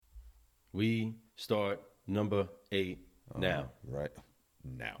We start number 8 now. Right.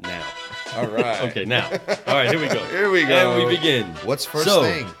 Now. All right. Okay, now. All right, here we go. Here we go. And we begin. What's first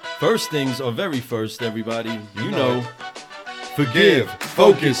thing? First things are very first, everybody. You know. Forgive,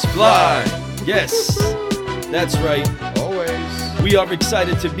 focus, fly. Yes, that's right. Always. We are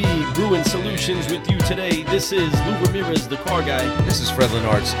excited to be brewing solutions with you today. This is Lou Ramirez, the car guy. This is Fred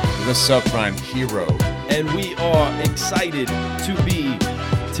Lenartz, the subprime hero. And we are excited to be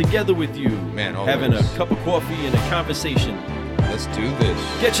together with you. Man, always. Having a cup of coffee and a conversation. Let's do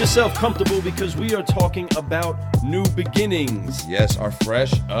this. Get yourself comfortable because we are talking about new beginnings. Yes, our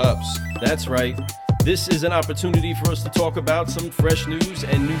fresh ups. That's right. This is an opportunity for us to talk about some fresh news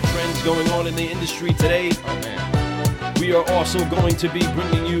and new trends going on in the industry today. Oh, man. We are also going to be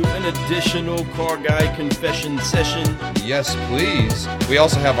bringing you an additional Car Guy confession session. Yes, please. We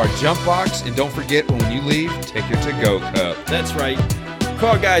also have our jump box, and don't forget when you leave, take your to-go cup. That's right.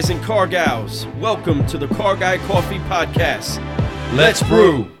 Car Guys and Car Gals, welcome to the Car Guy Coffee Podcast. Let's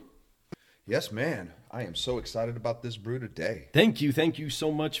brew. Yes, man. I am so excited about this brew today. Thank you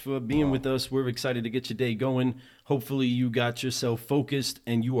so much for being with us. We're excited to get your day going. Hopefully you got yourself focused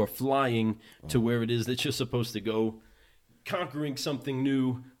and you are flying to where it is that you're supposed to go, conquering something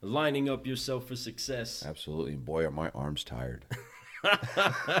new, lining up yourself for success. Absolutely. Boy, are my arms tired.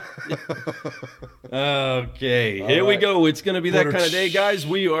 Okay, here we go. It's going to be that kind of day, guys.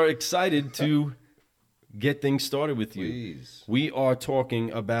 We are excited to get things started with you. Please. We are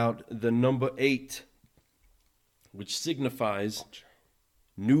talking about the number 8, which signifies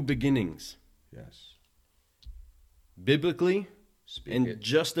new beginnings. Yes. Biblically, Speak and it.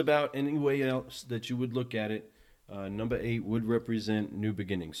 just about any way else that you would look at it, number 8 would represent new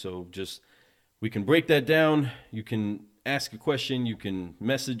beginnings. So just, we can break that down. You can ask a question. You can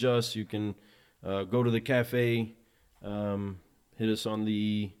message us. You can go to the cafe, hit us on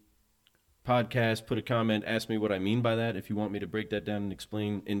the podcast, put a comment, ask me what I mean by that. If you want me to break that down and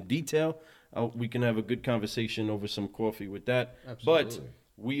explain in detail, we can have a good conversation over some coffee with that. Absolutely. But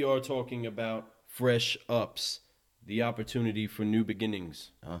we are talking about fresh ups, the opportunity for new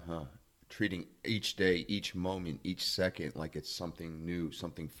beginnings. Treating each day, each moment, each second like it's something new,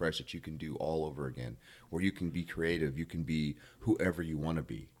 something fresh that you can do all over again, where you can be creative, you can be whoever you want to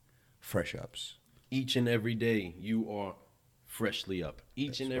be. Fresh ups. Each and every day you are freshly up.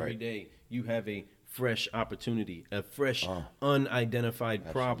 Each and every day you have a fresh opportunity, a fresh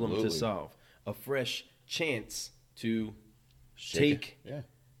unidentified problem to Absolutely. solve, a fresh chance to Shake take it.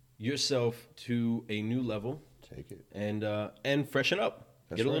 yourself to a new level Take it. and freshen up.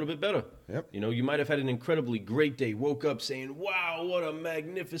 That's Get a right. little bit better. Yep. You know, you might have had an incredibly great day. Woke up saying, wow, what a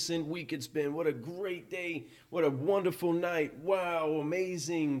magnificent week it's been. What a great day. What a wonderful night. Wow,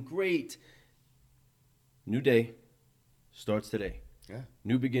 amazing, great. New day starts today. Yeah.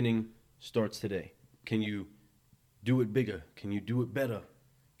 New beginning starts today. Can you do it bigger? Can you do it better?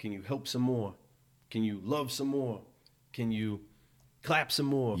 Can you help some more? Can you love some more? Can you clap some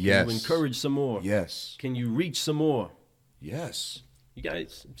more? Can Yes. you encourage some more? Yes. Can you reach some more? Yes. You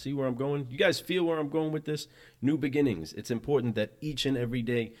guys see where I'm going? You guys feel where I'm going with this? New beginnings. It's important that each and every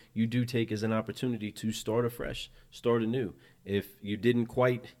day you do take as an opportunity to start afresh, start anew. If you didn't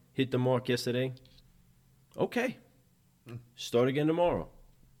quite hit the mark yesterday, okay. Start again tomorrow.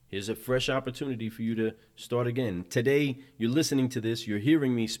 Here's a fresh opportunity for you to start again. Today, you're listening to this. You're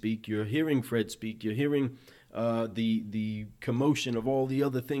hearing me speak. You're hearing Fred speak. You're hearing the commotion of all the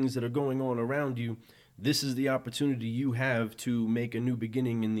other things that are going on around you. This is the opportunity you have to make a new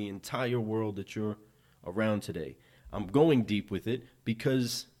beginning in the entire world that you're around today. I'm going deep with it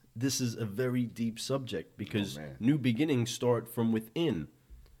because this is a very deep subject, because new beginnings start from within.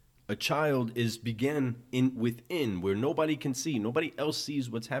 A child is began within, where nobody can see. Nobody else sees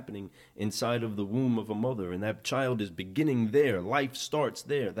what's happening inside of the womb of a mother, and that child is beginning there. Life starts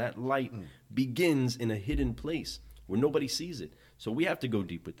there. That light begins in a hidden place where nobody sees it. So we have to go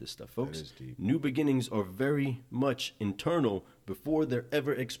deep with this stuff, folks. That is deep. New beginnings are very much internal before they're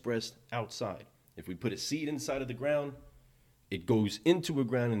ever expressed outside. If we put a seed inside of the ground, it goes into a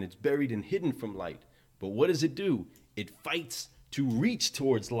ground and it's buried and hidden from light. But what does it do? It fights to reach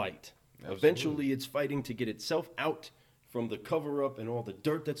towards light. Absolutely. Eventually, it's fighting to get itself out from the cover-up and all the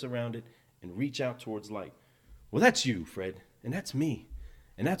dirt that's around it and reach out towards light. Well, that's you, Fred, and that's me.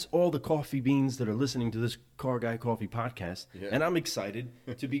 And that's all the coffee beans that are listening to this Car Guy Coffee podcast. Yeah. And I'm excited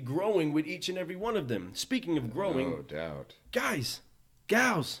to be growing with each and every one of them. Speaking of growing, No doubt. guys,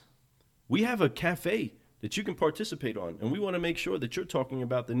 gals, we have a cafe that you can participate on, and we want to make sure that you're talking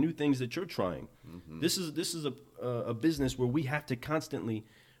about the new things that you're trying. This is a business where we have to constantly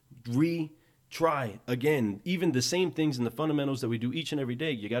retry again, even the same things and the fundamentals that we do each and every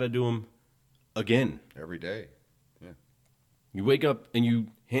day. You got to do them again. Every day. Yeah. You wake up and you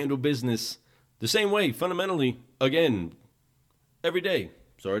handle business the same way, fundamentally, again, every day.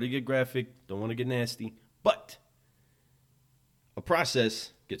 Sorry to get graphic, don't want to get nasty, but a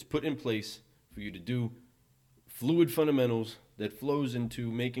process gets put in place for you to do fluid fundamentals that flows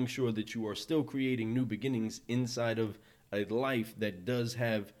into making sure that you are still creating new beginnings inside of a life that does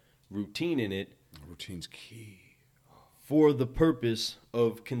have routine in it. Routine's key. For the purpose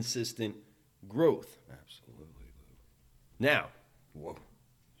of consistent growth. Absolutely. Now, whoa,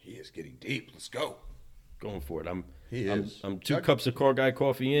 he is getting deep. Let's go. Going for it. I'm 2 Chuck. cups of Car Guy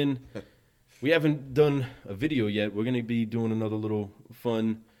coffee in. We haven't done a video yet. We're going to be doing another little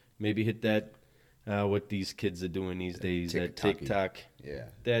fun. Maybe hit that, what these kids are doing these days, that TikTok. Yeah.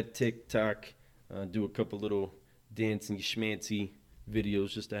 That TikTok. Do a couple little dancing, schmancy videos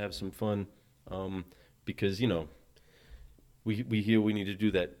just to have some fun. Because, you know, we hear we need to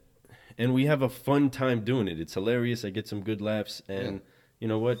do that. And we have a fun time doing it. It's hilarious. I get some good laughs. And you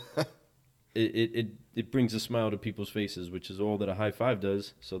know what? It brings a smile to people's faces, which is all that a high five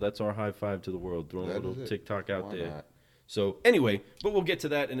does. So that's our high five to the world, throwing a little TikTok out Why there. not? So anyway, but we'll get to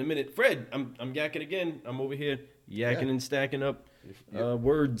that in a minute. Fred, I'm yakking again. I'm over here yakking and stacking up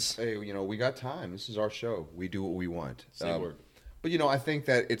words. Hey, you know, we got time. This is our show. We do what we want. Say word. But, you know, I think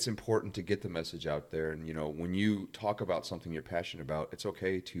that it's important to get the message out there. And, you know, when you talk about something you're passionate about, it's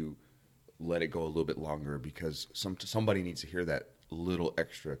okay to let it go a little bit longer because somebody needs to hear that little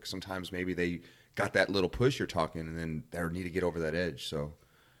extra. Sometimes maybe they got that little push you're talking and then they need to get over that edge. So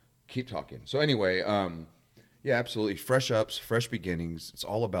keep talking. So anyway, yeah, absolutely. Fresh ups, fresh beginnings. It's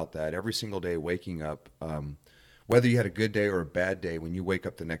all about that. Every single day waking up, whether you had a good day or a bad day, when you wake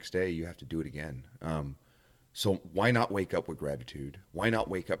up the next day, you have to do it again. So why not wake up with gratitude? Why not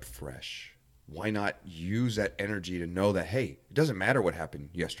wake up fresh? Why not use that energy to know that, hey, it doesn't matter what happened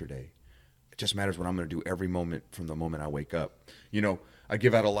yesterday. It just matters what I'm going to do every moment from the moment I wake up. You know, I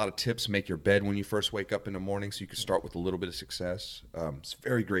give out a lot of tips. Make your bed when you first wake up in the morning so you can start with a little bit of success. It's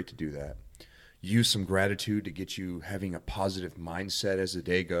very great to do that. Use some gratitude to get you having a positive mindset as the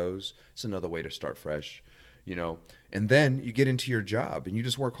day goes. It's another way to start fresh, you know. And then you get into your job and you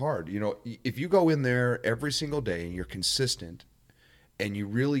just work hard. You know, if you go in there every single day and you're consistent and you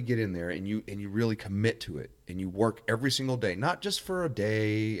really get in there and you really commit to it and you work every single day, not just for a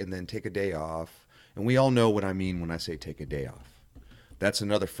day and then take a day off. And we all know what I mean when I say take a day off. That's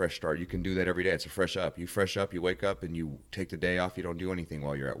another fresh start. You can do that every day. It's a fresh up. You fresh up, you wake up and you take the day off. You don't do anything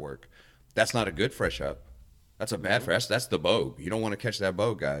while you're at work. That's not a good fresh up. That's a bad fresh. That's the bogue. You don't want to catch that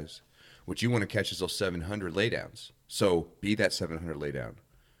bogue, guys. What you want to catch is those 700 laydowns. So be that 700 laydown.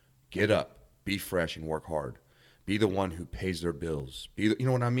 Get up, be fresh, and work hard. Be the one who pays their bills. You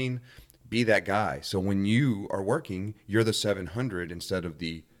know what I mean? Be that guy. So when you are working, you're the 700 instead of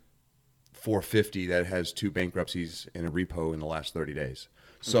the 450 that has 2 bankruptcies and a repo in the last 30 days.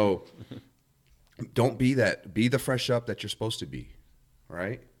 So don't be that. Be the fresh up that you're supposed to be,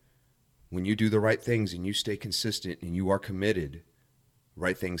 right? When you do the right things and you stay consistent and you are committed,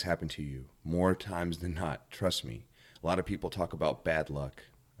 right things happen to you more times than not. Trust me. A lot of people talk about bad luck.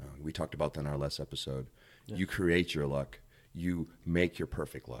 We talked about that in our last episode. Yeah. You create your luck. You make your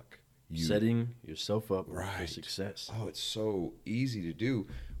perfect luck. Setting yourself up for success. Oh, it's so easy to do,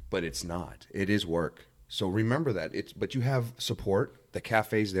 but it's not. It is work. So remember that. But you have support. The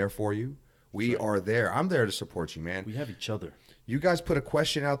cafe's there for you. We are there. I'm there to support you, man. We have each other. You guys put a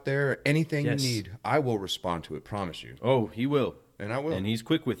question out there. Anything you need, I will respond to it. Promise you. Oh, he will. And I will. And he's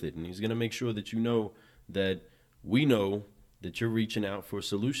quick with it. And he's going to make sure that you know that we know that you're reaching out for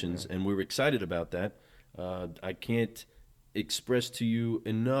solutions. Yeah. And we're excited about that. I can't express to you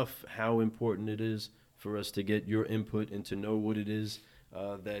enough how important it is for us to get your input and to know what it is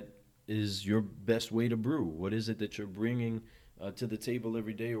that is your best way to brew. What is it that you're bringing to the table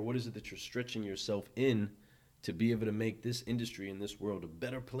every day? Or what is it that you're stretching yourself in to be able to make this industry and this world a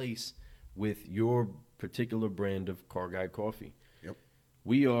better place with your particular brand of Car Guy Coffee? Yep.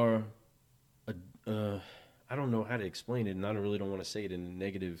 We are, I don't know how to explain it, and I really don't want to say it in a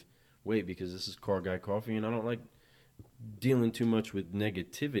negative way because this is Car Guy Coffee, and I don't like dealing too much with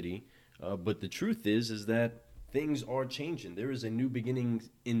negativity. But the truth is that things are changing. There is a new beginning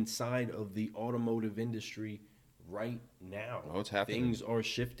inside of the automotive industry right now. Oh, it's happening. Things are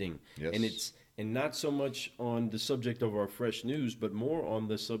shifting. Yes. And not so much on the subject of our fresh news, but more on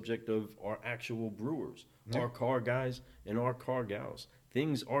the subject of our actual brewers, our car guys and our car gals.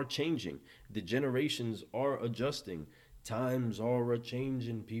 Things are changing. The generations are adjusting. Times are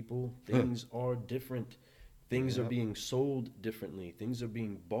a-changing, people. Things are different. Things are being sold differently. Things are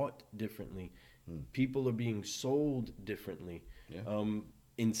being bought differently. People are being sold differently.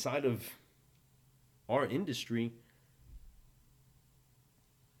 Inside of our industry,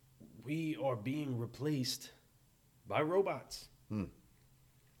 we are being replaced by robots.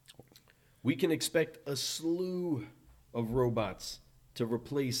 We can expect a slew of robots to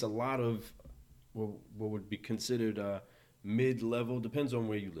replace a lot of what would be considered mid-level, depends on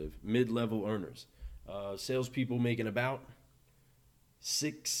where you live, mid-level earners. Salespeople making about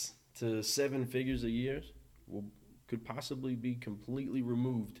 6 to 7 figures a year could possibly be completely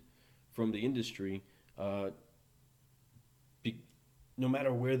removed from the industry, no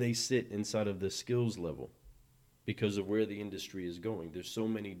matter where they sit inside of the skills level, because of where the industry is going. There's so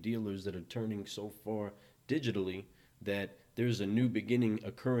many dealers that are turning so far digitally that there's a new beginning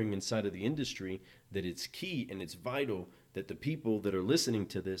occurring inside of the industry, that it's key and it's vital that the people that are listening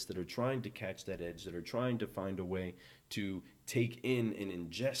to this, that are trying to catch that edge, that are trying to find a way to take in and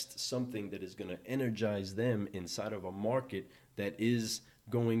ingest something that is going to energize them inside of a market that is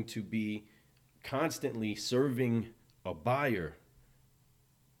going to be constantly serving a buyer,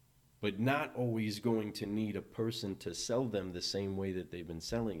 but not always going to need a person to sell them the same way that they've been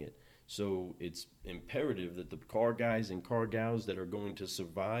selling it. So it's imperative that the car guys and car gals that are going to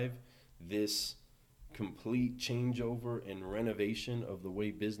survive this complete changeover and renovation of the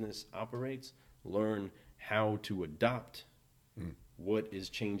way business operates learn how to adopt what is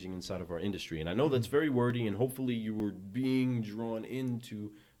changing inside of our industry. And I know that's very wordy, and hopefully you were being drawn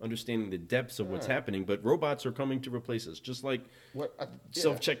into understanding the depths of what's happening, but robots are coming to replace us, just like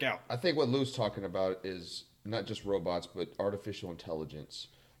self-checkout. I think what Lou's talking about is not just robots, but artificial intelligence.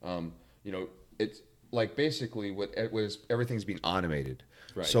 It's like basically everything's being automated.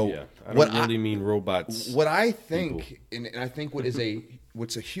 Right. So yeah. I don't really mean robots. What I think, and I think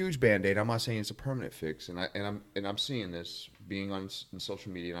what's a huge Band-Aid. I'm not saying it's a permanent fix, and I'm seeing this being on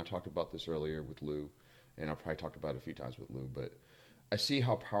social media, and I talked about this earlier with Lou, and I probably talked about it a few times with Lou, but I see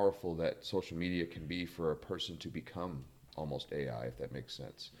how powerful that social media can be for a person to become almost AI, if that makes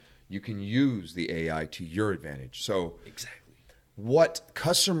sense. You can use the AI to your advantage. So exactly. What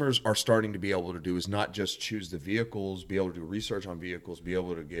customers are starting to be able to do is not just choose the vehicles, be able to do research on vehicles, be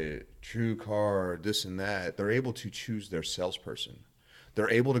able to get TrueCar, this and that. They're able to choose their salesperson.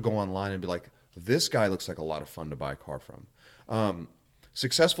 They're able to go online and be like, this guy looks like a lot of fun to buy a car from.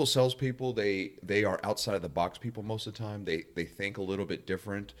 Successful salespeople, they are outside of the box people most of the time. They think a little bit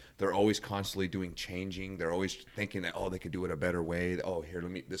different. They're always constantly doing changing. They're always thinking that, they could do it a better way. Oh, here,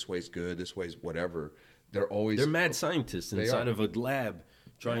 this way's good. This way's whatever. They're mad scientists inside of a lab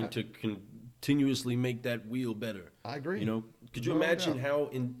trying to continuously make that wheel better. I agree. Could you imagine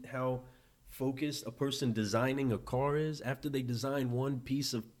how focused a person designing a car is after they design one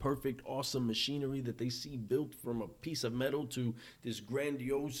piece of perfect, awesome machinery that they see built from a piece of metal to this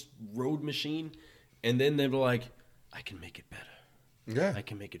grandiose road machine, and then they're like, I can make it better. Yeah. I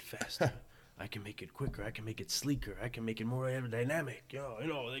can make it faster. I can make it quicker. I can make it sleeker. I can make it more aerodynamic.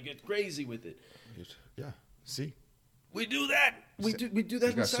 They get crazy with it. Yeah. See, we do that. We do that you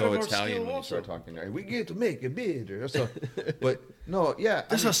got inside so of our Italian skill when also. you start talking. We get to make it better. So, but no, yeah.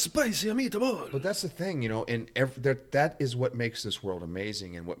 That's a spicy meatball. But that's the thing, and that is what makes this world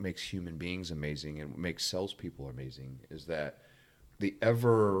amazing, and what makes human beings amazing, and what makes salespeople amazing is that the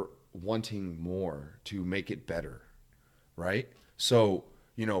ever wanting more to make it better, right? So.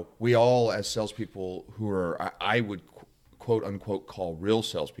 We all as salespeople who are, I would quote unquote call real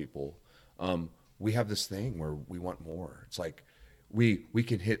salespeople, we have this thing where we want more. It's like we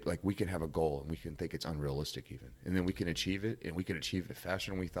can we can have a goal and we can think it's unrealistic even. And then we can achieve it, and we can achieve it faster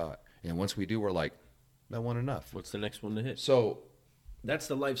than we thought. And once we do, we're like, that wasn't enough. What's the next one to hit? So that's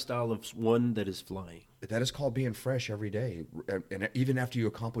the lifestyle of one that is flying. That is called being fresh every day. And even after you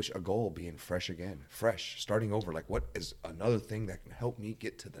accomplish a goal, being fresh again, fresh, starting over. Like, what is another thing that can help me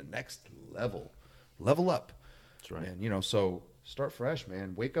get to the next level? Level up. That's right. And, so start fresh,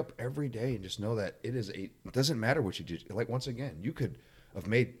 man. Wake up every day and just know that it doesn't matter what you do. Like, once again, you could have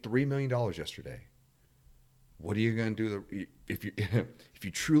made $3 million yesterday. What are you going to do? If you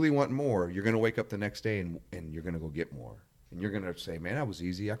truly want more, you're going to wake up the next day and you're going to go get more. And you're going to say, man, that was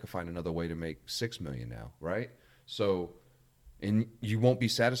easy. I could find another way to make $6 million now, right? So, and you won't be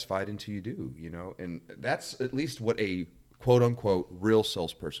satisfied until you do, And that's at least what a quote-unquote real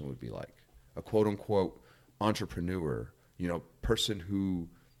salesperson would be like. A quote-unquote entrepreneur, person who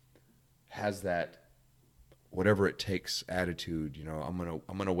has that whatever it takes attitude. I'm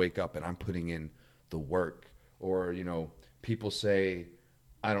gonna wake up and I'm putting in the work. Or, people say,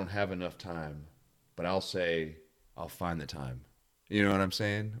 I don't have enough time, but I'll say, I'll find the time. You know what I'm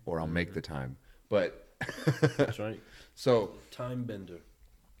saying? Or I'll make the time. But that's right. So time bender.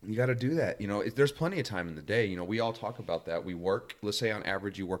 You got to do that. There's plenty of time in the day. We all talk about that. We work, let's say on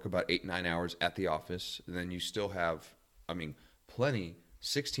average, you work about 8-9 hours at the office. And then you still have, plenty,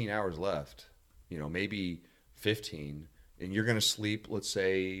 16 hours left, maybe 15. And you're going to sleep, let's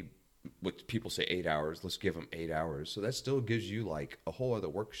say, what people say 8 hours. Let's give them 8 hours. So that still gives you like a whole other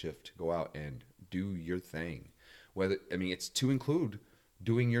work shift to go out and do your thing. It's to include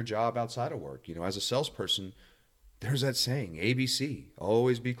doing your job outside of work. As a salesperson, there's that saying, ABC,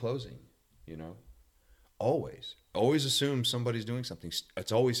 always be closing, Always. Always assume somebody's doing something.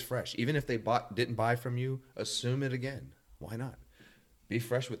 It's always fresh. Even if they didn't buy from you, assume it again. Why not? Be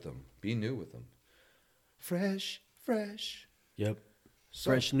fresh with them. Be new with them. Fresh. Yep.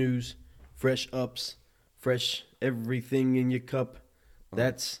 Fresh news, fresh ups, fresh everything in your cup.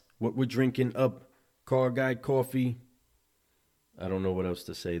 That's what we're drinking up. Car Guy Coffee. I don't know what else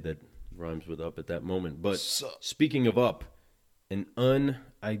to say that rhymes with up at that moment. But speaking of up, an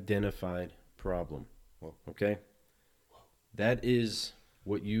unidentified problem. Okay? That is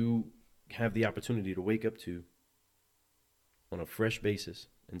what you have the opportunity to wake up to on a fresh basis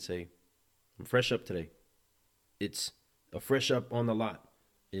and say, I'm fresh up today. It's a fresh up on the lot.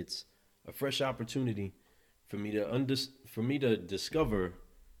 It's a fresh opportunity for me to discover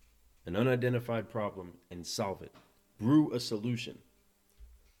an unidentified problem and solve it. Brew a solution.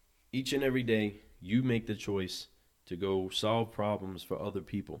 Each and every day, you make the choice to go solve problems for other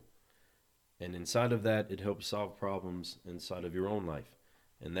people. And inside of that, it helps solve problems inside of your own life.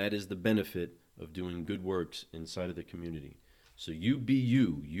 And that is the benefit of doing good works inside of the community. So you be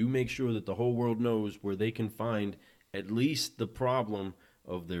you. You make sure that the whole world knows where they can find at least the problem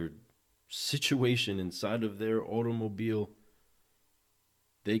of their situation inside of their automobile.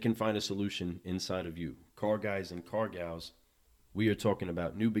 They can find a solution inside of you. Car guys and car gals, we are talking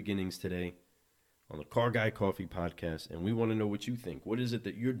about new beginnings today on the Car Guy Coffee podcast, and we want to know what you think. What is it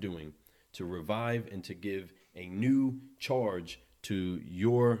that you're doing to revive and to give a new charge to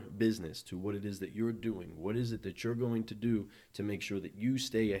your business, to what it is that you're doing? What is it that you're going to do to make sure that you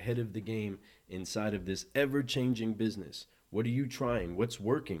stay ahead of the game inside of this ever-changing business? What are you trying? What's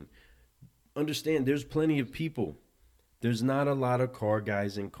working? Understand, there's plenty of people. There's not a lot of car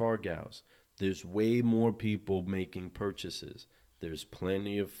guys and car gals. There's way more people making purchases. There's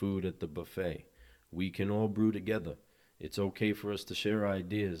plenty of food at the buffet. We can all brew together. It's okay for us to share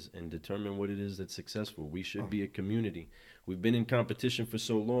ideas and determine what it is that's successful. We should be a community. We've been in competition for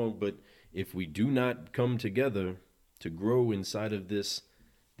so long, but if we do not come together to grow inside of this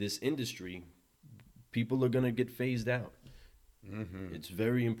industry, people are going to get phased out. Mm-hmm. It's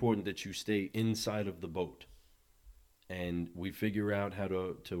very important that you stay inside of the boat. And we figure out how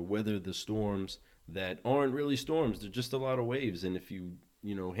to weather the storms that aren't really storms. They're just a lot of waves. And if you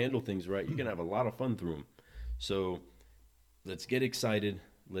handle things right, you can have a lot of fun through them. So let's get excited.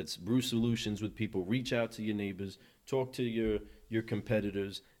 Let's brew solutions with people. Reach out to your neighbors. Talk to your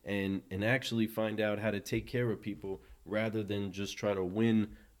competitors and actually find out how to take care of people rather than just try to win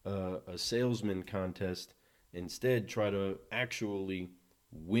a salesman contest. Instead, try to actually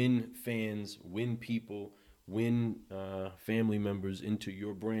win fans, win people, win family members into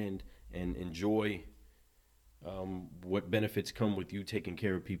your brand and enjoy what benefits come with you taking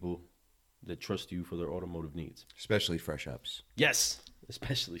care of people that trust you for their automotive needs. Especially fresh ups. Yes,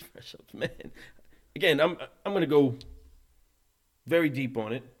 especially fresh ups, man. Again, I'm going to go very deep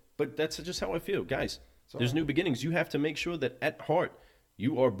on it, but that's just how I feel. Guys, there's new beginnings. You have to make sure that at heart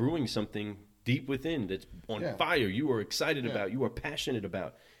you are brewing something deep within that's on fire, you are excited about, you are passionate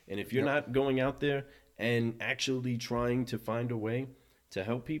about. And if you're not going out there and actually trying to find a way to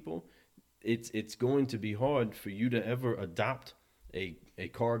help people, it's going to be hard for you to ever adopt a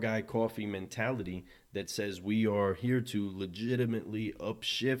Car Guy Coffee mentality that says we are here to legitimately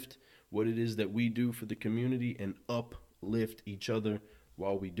upshift what it is that we do for the community and uplift each other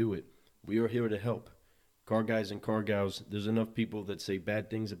while we do it. We are here to help. Car guys and car gals, there's enough people that say bad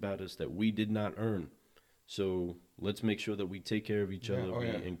things about us that we did not earn. So let's make sure that we take care of each other, we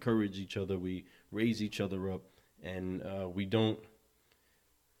encourage each other, we raise each other up, and we don't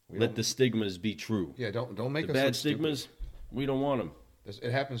let the stigmas be true. Yeah, don't make the us bad look stigmas. Stupid. We don't want them.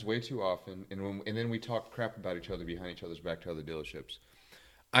 It happens way too often, and then we talk crap about each other behind each other's back to other dealerships.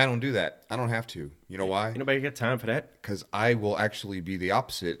 I don't do that. I don't have to. You know why? Anybody got time for that? Because I will actually be the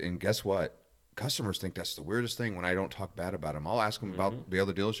opposite, and guess what? Customers think that's the weirdest thing when I don't talk bad about them. I'll ask them about the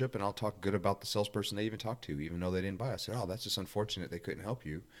other dealership, and I'll talk good about the salesperson they even talked to, even though they didn't buy. I said, that's just unfortunate they couldn't help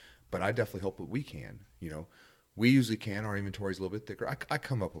you, but I definitely hope that we can. We usually can. Our inventory's a little bit thicker. I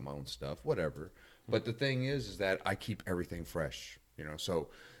come up with my own stuff, whatever. But the thing is that I keep everything fresh. So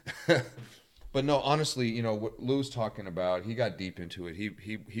But no, honestly, you know what Lou's talking about. He got deep into it.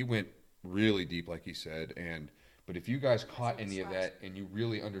 He went really deep, like he said. And but if you guys caught any of that and you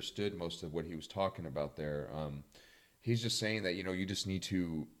really understood most of what he was talking about there, he's just saying that you just need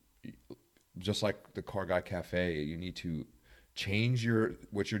to, just like the Car Guy Cafe, you need to change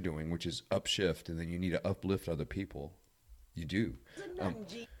what you're doing, which is upshift, and then you need to uplift other people. You do,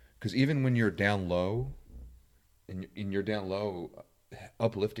 because even when you're down low, and you're down low,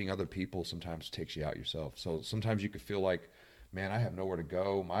 uplifting other people sometimes takes you out yourself. So sometimes you could feel like, man, I have nowhere to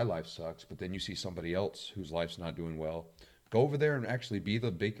go. My life sucks. But then you see somebody else whose life's not doing well. Go over there and actually be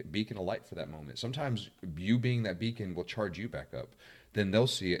the beacon of light for that moment. Sometimes you being that beacon will charge you back up. Then they'll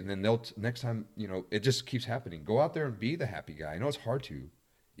see it, and then next time, it just keeps happening. Go out there and be the happy guy. I know it's hard to,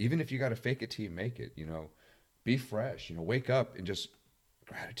 even if you got to fake it till you make it. Be fresh. Wake up and just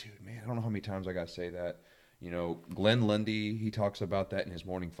gratitude, man. I don't know how many times I got to say that. Glenn Lundy, he talks about that in his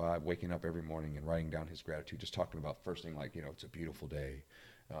Morning Five, waking up every morning and writing down his gratitude, just talking about first thing like, it's a beautiful day.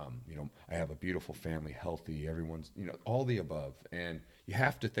 I have a beautiful family, healthy, everyone's, all the above. And you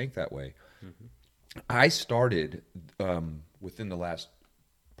have to think that way. Mm-hmm. I started within the last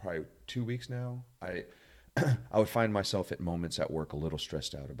probably 2 weeks now. I would find myself at moments at work a little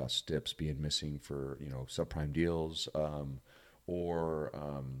stressed out about STIPs being missing for, subprime deals, or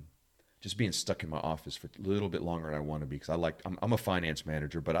just being stuck in my office for a little bit longer than I want to be, because I'm a finance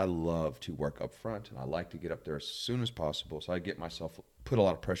manager, but I love to work up front, and I like to get up there as soon as possible. So I put a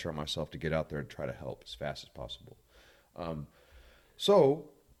lot of pressure on myself to get out there and try to help as fast as possible. So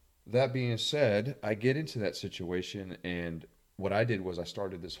that being said, I get into that situation, and what I did was I used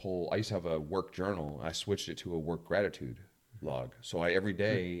to have a work journal. I switched it to a work gratitude log. So every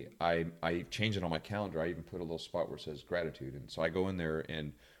day I change it on my calendar. I even put a little spot where it says gratitude. And so I go in there,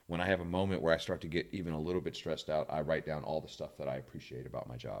 and when I have a moment where I start to get even a little bit stressed out, I write down all the stuff that I appreciate about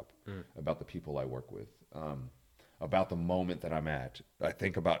my job, about the people I work with, about the moment that I'm at. I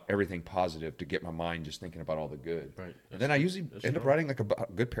think about everything positive to get my mind just thinking about all the good. Right. And then I usually end up writing like a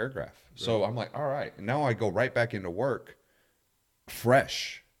good paragraph. Right. So I'm like, all right. And now I go right back into work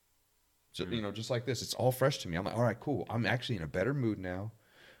fresh. So, just like this, it's all fresh to me. I'm like, all right, cool. I'm actually in a better mood now.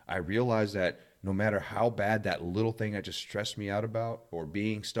 I realize that no matter how bad that little thing that just stressed me out about, or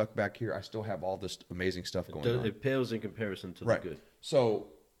being stuck back here, I still have all this amazing stuff going on. It pales in comparison to the good. So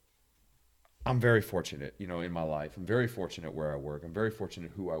I'm very fortunate, in my life. I'm very fortunate where I work. I'm very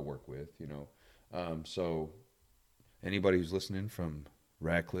fortunate who I work with, So anybody who's listening from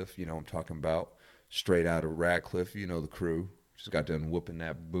Radcliffe, I'm talking about straight out of Radcliffe, the crew. Just got done whooping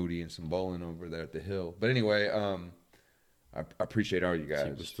that booty and some bowling over there at the hill. But anyway, I appreciate all you guys.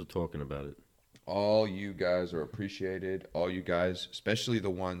 See, we're still talking about it. All you guys are appreciated. All you guys, especially the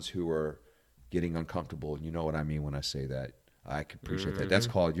ones who are getting uncomfortable. You know what I mean when I say that. I can appreciate that. That's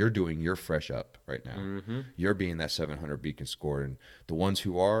called, you're doing your fresh up right now. Mm-hmm. You're being that 700 beacon score. And the ones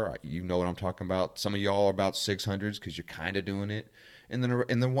who are, you know what I'm talking about. Some of y'all are about 600s because you're kind of doing it. And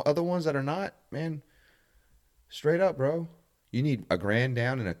then the other ones that are not, man, straight up, bro. You need a grand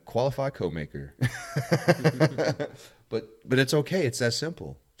down and a qualified co-maker. But it's okay. It's that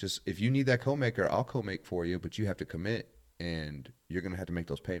simple. Just if you need that co-maker, I'll co-make for you, but you have to commit, and you're going to have to make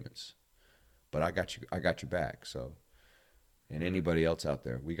those payments. But I got your back. So, and anybody else out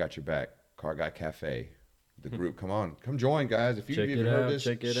there, we got your back. Car Guy Cafe, the group. Come join, guys. If you've heard this,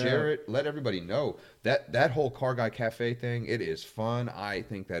 share it. Let everybody know that whole Car Guy Cafe thing. It is fun. I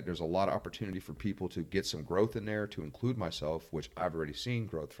think that there's a lot of opportunity for people to get some growth in there, to include myself, which I've already seen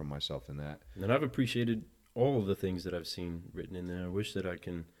growth from myself in that. And I've appreciated all of the things that I've seen written in there. I wish that I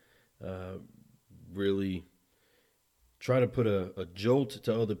can really try to put a jolt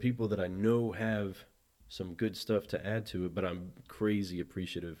to other people that I know have some good stuff to add to it, but I'm crazy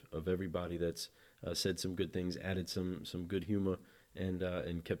appreciative of everybody that's said some good things, added some good humor,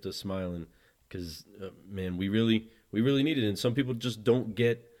 and kept us smiling, because man, we really need it. And some people just don't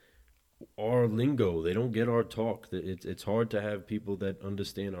get our lingo. They don't get our talk. It's hard to have people that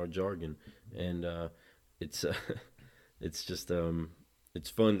understand our jargon, and it's just it's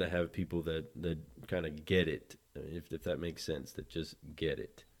fun to have people that kind of get it, if that makes sense, that just get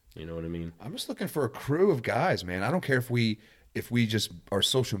it. You know what I mean? I'm just looking for a crew of guys, man. I don't care if we just are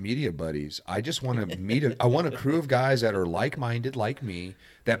social media buddies. I just want to meet I want a crew of guys that are like-minded like me,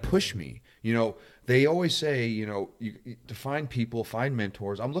 that push me. They always say, to find people, find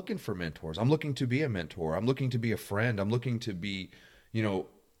mentors. I'm looking for mentors. I'm looking to be a mentor. I'm looking to be a friend. I'm looking to be,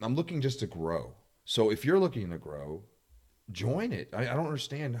 I'm looking just to grow. So if you're looking to grow, join it. I don't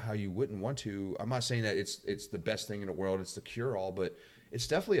understand how you wouldn't want to. I'm not saying that it's the best thing in the world. It's the cure-all, but it's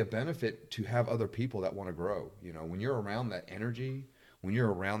definitely a benefit to have other people that want to grow. When you're around that energy, when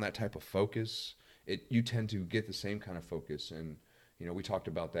you're around that type of focus, you tend to get the same kind of focus. And we talked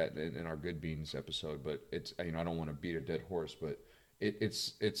about that in our Good Beans episode, but it's, I don't want to beat a dead horse, but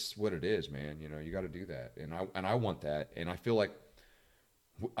it's what it is, man. You got to do that, and I want that, and I feel like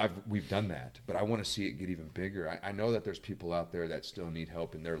we've done that, but I want to see it get even bigger. I know that there's people out there that still need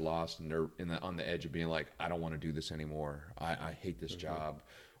help, and they're lost, and they're on the edge of being like, I don't want to do this anymore. I hate this job,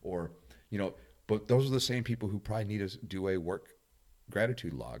 or but those are the same people who probably need to do a work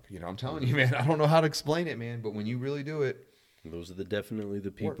gratitude log. I'm telling you, man. I don't know how to explain it, man, but when you really do it, those are definitely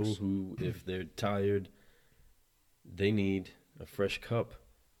the people works. who, if they're tired, they need a fresh cup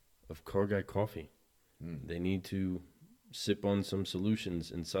of Car Guy coffee. They need to sip on some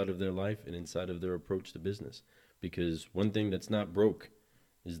solutions inside of their life and inside of their approach to business. Because one thing that's not broke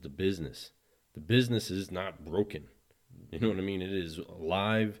is the business. The business is not broken. You know what I mean? It is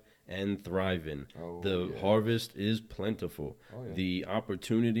alive and thriving. Harvest is plentiful. The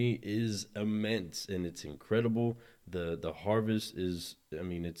opportunity is immense, and it's incredible. The harvest is,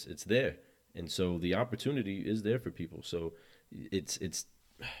 it's there. And so the opportunity is there for people. So it's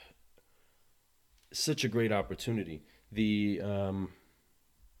such a great opportunity. The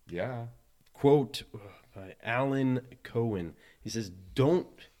quote by Alan Cohen, he says, do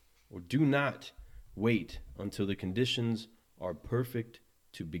not wait until the conditions are perfect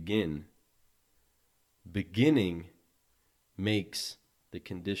to begin. Beginning makes the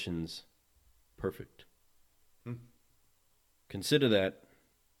conditions perfect. Consider that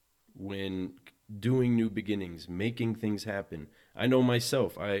when doing new beginnings, making things happen. I know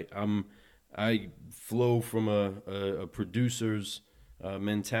myself. I flow from a producer's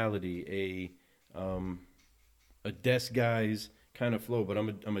mentality, a desk guy's kind of flow, but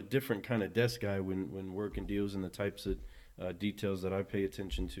I'm a different kind of desk guy when working deals and the types of details that I pay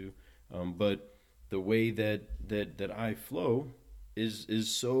attention to. But the way that I flow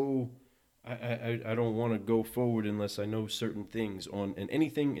is so. I don't want to go forward unless I know certain things and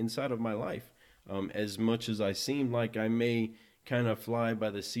anything inside of my life. As much as I seem like I may kind of fly by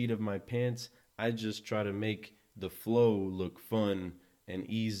the seat of my pants, I just try to make the flow look fun and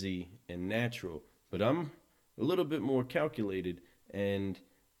easy and natural. But I'm a little bit more calculated, and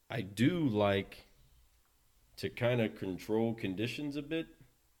I do like to kind of control conditions a bit.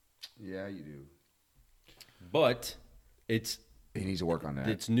 Yeah, you do. But he needs to work on that.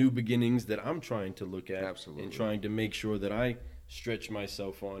 It's new beginnings that I'm trying to look at. Absolutely. And trying to make sure that I stretch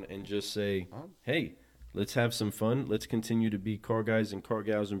myself on and just say, hey, let's have some fun. Let's continue to be car guys and car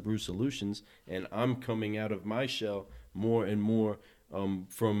gals and brew solutions. And I'm coming out of my shell more and more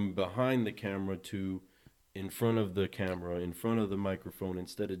from behind the camera to in front of the camera, in front of the microphone,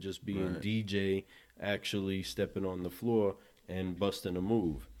 instead of just being DJ, actually stepping on the floor and busting a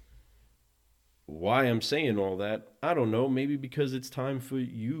move. Why I'm saying all that, I don't know. Maybe because it's time for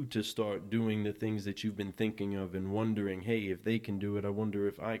you to start doing the things that you've been thinking of and wondering, hey, if they can do it, I wonder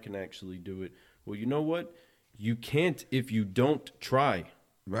if I can actually do it. Well, you know what? You can't if you don't try.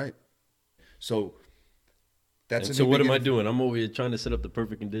 Right. So that's so what am I doing? I'm over here trying to set up the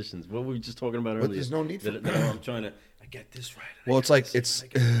perfect conditions. What were we just talking about earlier? But there's no need for that. I'm trying to. I get this right. Well, it's like it's.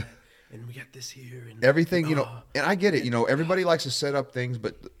 And we got this here. And everything, and I get it. Everybody likes to set up things,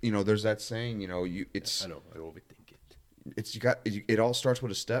 but there's that saying. It's. I know. I overthink it. It all starts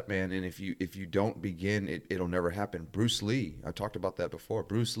with a step, man. And if you don't begin, it'll never happen. Bruce Lee, I talked about that before.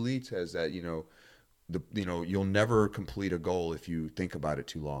 Bruce Lee says that you'll never complete a goal if you think about it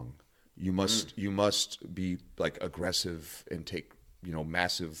too long. You must be like aggressive and take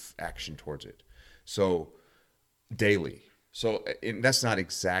massive action towards it. So daily. So, and that's not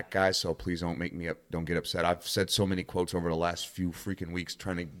exact, guys. So please don't get upset. I've said so many quotes over the last few freaking weeks,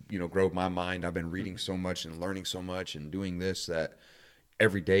 trying to grow my mind. I've been reading so much and learning so much and doing this that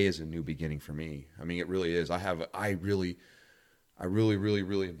every day is a new beginning for me. I mean, it really is. I really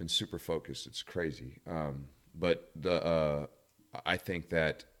have been super focused. It's crazy. But I think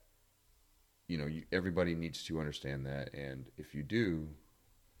that everybody needs to understand that, and if you do,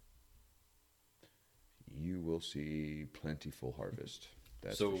 you will see plentiful harvest.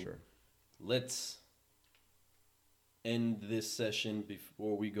 That's for sure. Let's end this session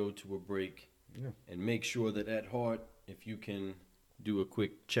before we go to a break. Yeah. And make sure that at heart, if you can do a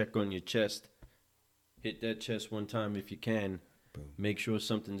quick check on your chest, hit that chest one time if you can. Boom. Make sure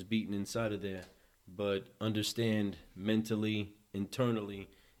something's beating inside of there. But understand mentally, internally,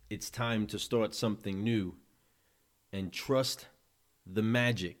 it's time to start something new. And trust the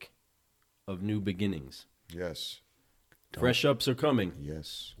magic of new beginnings. Yes. Fresh ups are coming.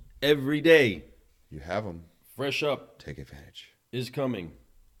 Yes. Every day. You have them. Fresh up. Take advantage. Is coming.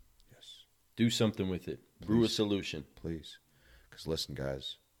 Yes. Do something with it. Brew a solution. Please. Because listen,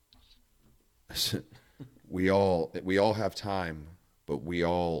 guys, we all have time, but we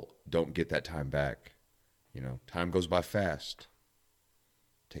all don't get that time back. You know, time goes by fast.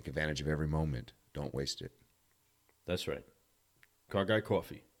 Take advantage of every moment. Don't waste it. That's right. Car Guy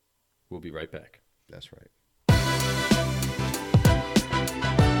Coffee. We'll be right back. That's right.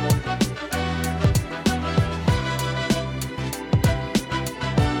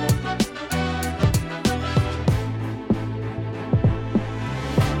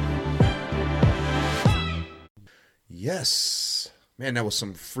 Yes. Man, that was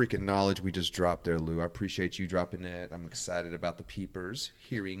some freaking knowledge we just dropped there, Lou. I appreciate you dropping that. I'm excited about the peepers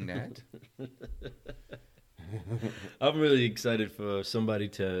hearing that. I'm really excited for somebody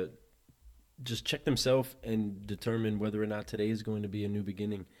to just check themselves and determine whether or not today is going to be a new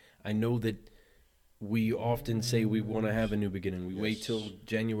beginning. I know that we often say we want to have a new beginning. We wait till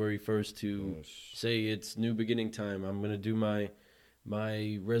January 1st to say it's new beginning time. I'm going to do my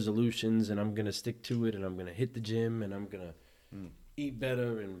resolutions, and I'm going to stick to it, and I'm going to hit the gym, and I'm going to eat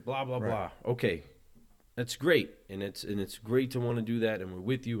better, and blah, blah, blah. Okay, that's great, and it's great to want to do that, and we're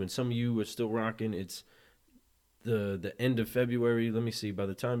with you, and some of you are still rocking. It's the end of February. Let me see. By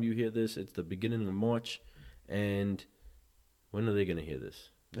the time you hear this, it's the beginning of March, and when are they going to hear this?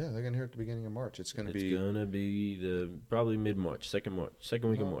 Yeah, they're going to hear it at the beginning of March. It's going to be probably mid-March, second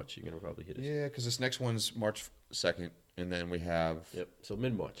week of March. You're going to probably hit it. Yeah, because this next one's March 2nd. And then we have... Yep, so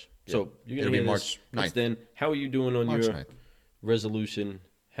mid-March. Yep. So you're going to hear March 9th. Then, how are you doing on March your 9th. resolution?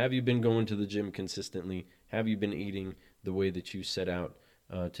 Have you been going to the gym consistently? Have you been eating the way that you set out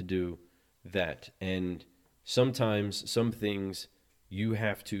to do that? And sometimes, some things, you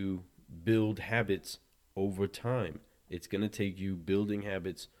have to build habits over time. It's going to take you building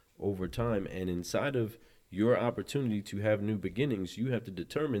habits over time. And inside of your opportunity to have new beginnings, you have to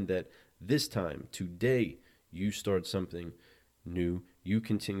determine that this time, today, you start something new. You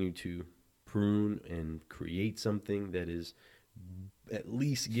continue to prune and create something that is at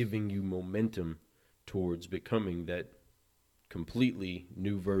least giving you momentum towards becoming that completely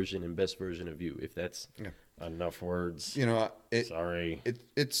new version and best version of you. If that's enough words. You know, sorry.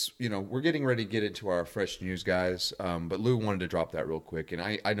 It's you know, we're getting ready to get into our fresh news, guys. But Lou wanted to drop that real quick, and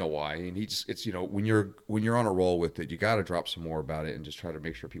I know why. And it's you know, when you're on a roll with it, you got to drop some more about it and just try to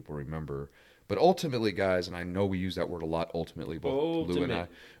make sure people remember. But ultimately, guys, and I know we use that word a lot, ultimately, both Lou and I,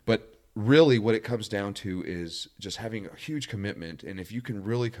 but really what it comes down to is just having a huge commitment. And if you can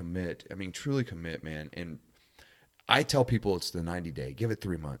really commit, I mean, truly commit, man. And I tell people it's the 90-day. Give it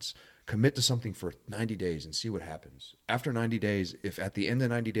 3 months. Commit to something for 90 days and see what happens. After 90 days, if at the end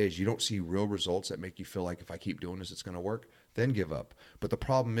of 90 days you don't see real results that make you feel like if I keep doing this, it's going to work, then give up. But the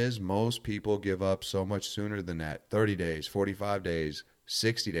problem is most people give up so much sooner than that. 30 days, 45 days,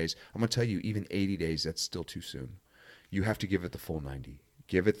 60 days. I'm going to tell you, even 80 days, that's still too soon. You have to give it the full 90.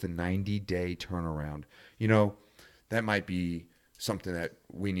 Give it the 90-day turnaround. You know, that might be something that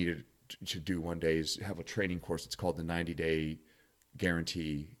we needed to do one day is have a training course. It's called the 90-day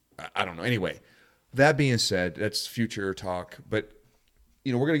guarantee. I don't know. Anyway, that being said, that's future talk. But,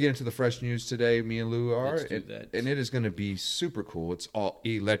 you know, we're going to get into the fresh news today, me and Lou are. Let's do that. And it is going to be super cool. It's all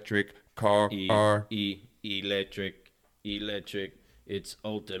electric car. Electric. It's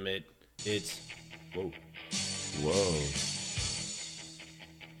ultimate. It's... Whoa.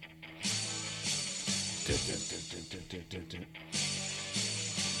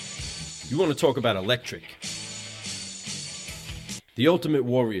 You want to talk about electric? The Ultimate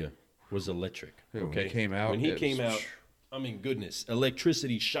Warrior was electric. Okay, when he came out, I mean, goodness,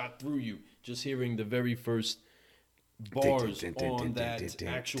 electricity shot through you just hearing the very first bars on that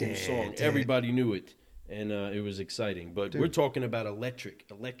actual song. Everybody knew it, and it was exciting. But we're talking about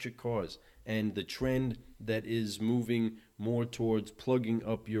electric cars, and the trend that is moving more towards plugging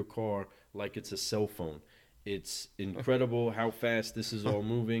up your car like it's a cell phone. It's incredible how fast this is all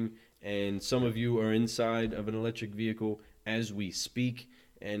moving, and some of you are inside of an electric vehicle as we speak,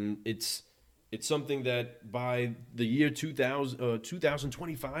 and it's something that by the year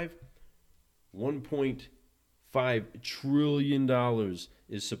 2025, $1.5 trillion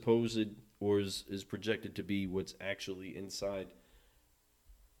is supposed or is projected to be what's actually inside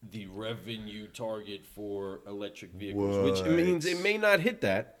the revenue target for electric vehicles, which means it may not hit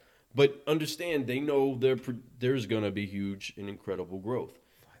that, but understand they know there's going to be huge and incredible growth.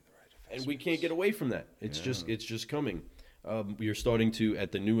 And we can't get away from that. It's just coming. You're starting to,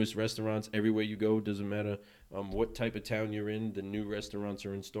 at the newest restaurants, everywhere you go, doesn't matter what type of town you're in, the new restaurants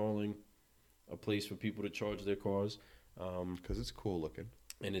are installing a place for people to charge their cars. Because it's cool looking.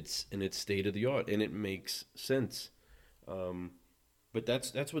 And it's state of the art, and it makes sense. But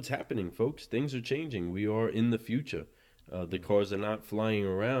that's what's happening, folks. Things are changing. We are in the future. The cars are not flying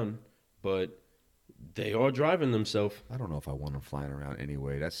around, but they are driving themselves. I don't know if I want them flying around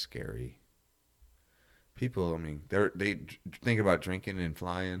anyway. That's scary. People, I mean, they think about drinking and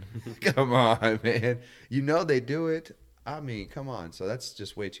flying. Come on, man. You know they do it. I mean, come on. So that's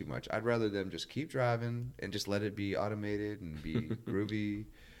just way too much. I'd rather them just keep driving and just let it be automated and be groovy.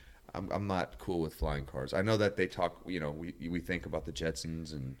 I'm not cool with flying cars. I know that they talk, you know, we think about the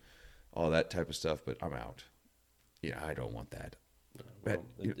Jetsons and all that type of stuff, but I'm out. Yeah, I don't want that. Well,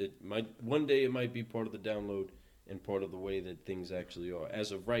 it might one day it might be part of the download and part of the way that things actually are.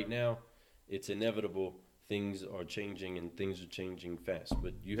 As of right now, it's inevitable. Things are changing and things are changing fast.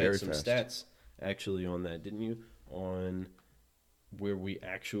 But you had some stats actually on that, didn't you? On where we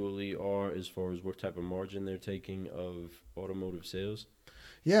actually are as far as what type of margin they're taking of automotive sales.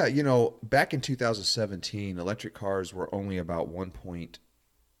 Yeah, you know, back in 2017, electric cars were only about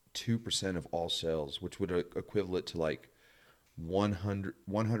 1.2% of all sales, which would equivalent to like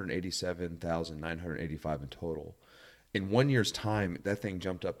 187,985 in total. In 1 year's time, that thing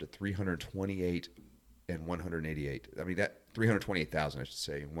jumped up to 328 and 188. I mean, that 328,000, I should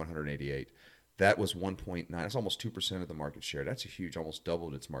say, and 188. That was 1.9. That's almost 2% of the market share. That's a huge, almost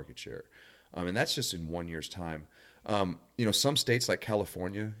doubled its market share. And that's just in 1 year's time. You know, some states like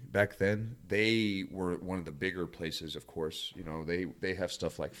California back then, they were one of the bigger places, of course. You know, they have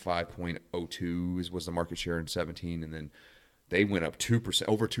stuff like 5.02 was the market share in 17, and then they went up 2%,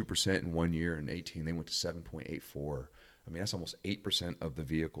 over 2% in 1 year. In 18, they went to 7.84. I mean, that's almost 8% of the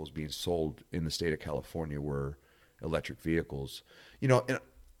vehicles being sold in the state of California were electric vehicles. You know, and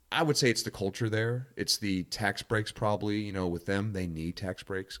I would say it's the culture there. It's the tax breaks probably. You know, with them, they need tax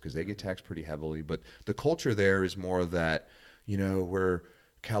breaks because they get taxed pretty heavily. But the culture there is more of that, you know, we're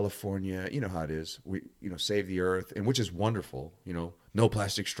California, you know how it is. We, you know, save the earth, and which is wonderful. You know, no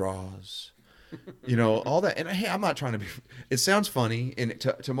plastic straws. You know, all that. And hey, I'm not trying to be, it sounds funny and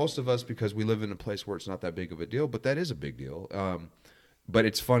to most of us because we live in a place where it's not that big of a deal, but that is a big deal. But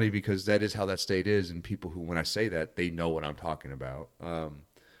it's funny because that is how that state is. And people who, when I say that, they know what I'm talking about.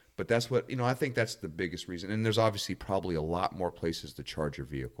 But that's what, you know, I think that's the biggest reason. And there's obviously probably a lot more places to charge your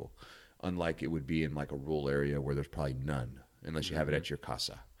vehicle, unlike it would be in like a rural area where there's probably none unless you have it at your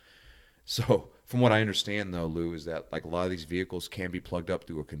casa. So from what I understand, though, Lou, is that like a lot of these vehicles can be plugged up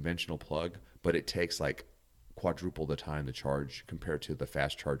through a conventional plug, but it takes like quadruple the time to charge compared to the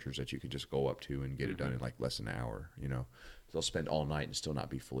fast chargers that you can just go up to and get it done in like less than an hour. You know, they'll spend all night and still not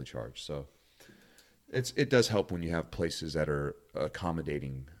be fully charged. So it does help when you have places that are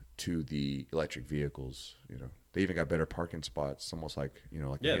accommodating to the electric vehicles. You know, they even got better parking spots. It's almost like, you know,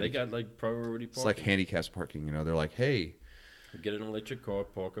 like they got like priority parking. It's like handicap parking. You know, they're like, hey, get an electric car,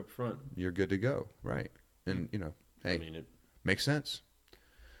 park up front. You're good to go, right? And you know, hey, I mean, it makes sense.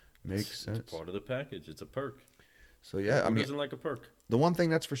 Makes sense. It's part of the package. It's a perk. So yeah, Who doesn't like a perk? The one thing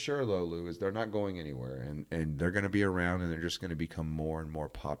that's for sure, though, Lou, is they're not going anywhere, and they're going to be around, and they're just going to become more and more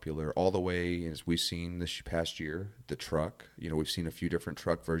popular. All the way as we've seen this past year, the truck. You know, we've seen a few different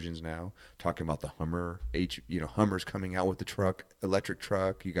truck versions now. Talking about the Hummer, Hummer's coming out with the truck, electric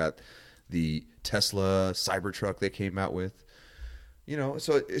truck. You got the Tesla Cybertruck they came out with. You know,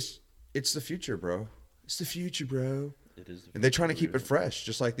 so it's the future, bro. It's the future, bro. It is. And they're trying to keep it fresh,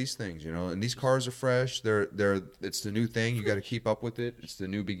 just like these things, you know. And these cars are fresh. It's the new thing. You got to keep up with it. It's the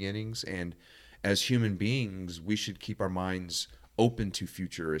new beginnings. And as human beings, we should keep our minds open to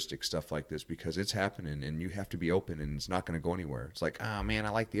futuristic stuff like this because it's happening, and you have to be open, and it's not going to go anywhere. It's like, oh man, I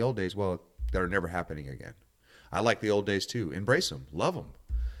like the old days. Well, they're never happening again. I like the old days too. Embrace them, love them,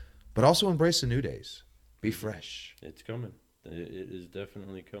 but also embrace the new days. Be fresh. It's coming. It is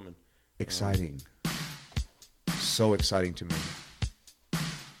definitely coming. Exciting. So exciting to me.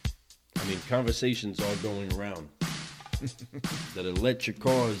 I mean, conversations are going around that electric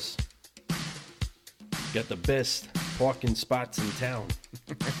cars got the best parking spots in town.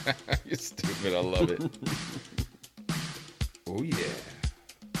 You're stupid. I love it. Oh, yeah.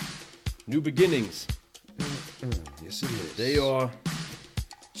 New beginnings. Yes, it is. They are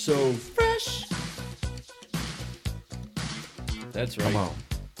so fresh. That's right. Come on.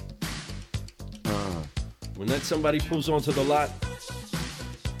 When that somebody pulls onto the lot,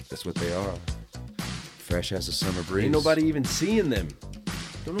 that's what they are. Fresh as a summer breeze. Ain't nobody even seeing them.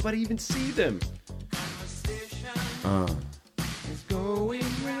 Don't nobody even see them.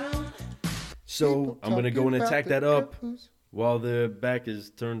 So I'm gonna go and attack that up while the back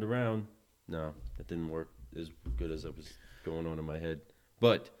is turned around. No, that didn't work as good as it was going on in my head.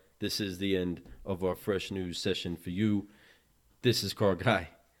 But this is the end of our fresh news session for you. This is Car Guy.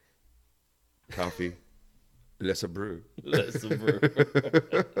 Coffee. Less a brew. Less a brew.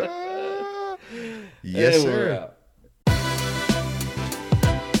 Yes, sir.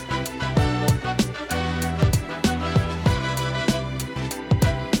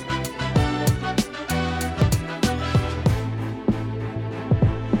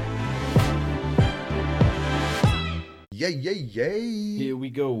 Yay, yay, yay. Here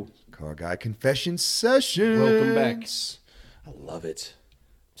we go. Car Guy Confession Session. Welcome back. I love it.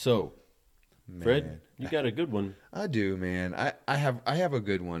 So, Man. Fred, you got a good one. I do, man. I have a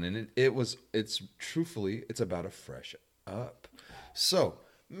good one, and it's truthfully, it's about a fresh up. So,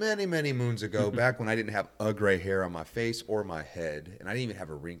 many moons ago, back when I didn't have a gray hair on my face or my head, and I didn't even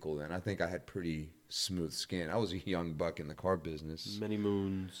have a wrinkle then. I think I had pretty smooth skin. I was a young buck in the car business. Many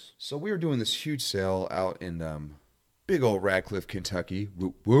moons. So we were doing this huge sale out in big old Radcliffe, Kentucky.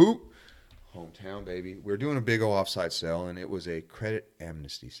 Whoop, whoop. Hometown, baby. We were doing a big old offsite sale, and it was a credit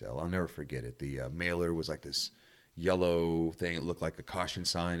amnesty sale. I'll never forget it. The mailer was like this yellow thing. It looked like a caution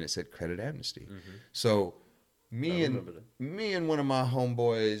sign. It said credit amnesty. Mm-hmm. So me and one of my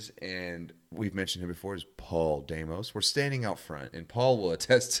homeboys, and we've mentioned him before, is Paul Damos. We're standing out front, and Paul will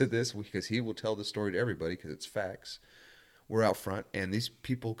attest to this because he will tell the story to everybody because it's facts. We're out front, and these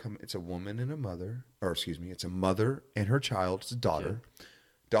people come. It's a woman and a mother, it's a mother and her child. It's a daughter. Yeah.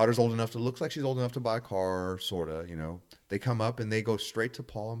 Daughter's old enough to, looks like she's old enough to buy a car, sort of, you know. They come up, and they go straight to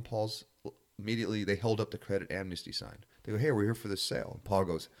Paul, and Paul's immediately, they hold up the credit amnesty sign. They go, hey, we're here for this sale. And Paul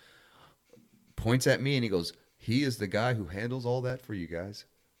goes, points at me, and he goes, he is the guy who handles all that for you guys.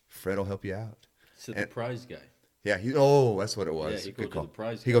 Fred will help you out. So the prize guy. Yeah, that's what it was. Yeah, he goes to the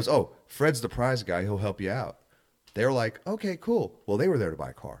prize guy. He goes, oh, Fred's the prize guy. He'll help you out. They're like, okay, cool. Well, they were there to buy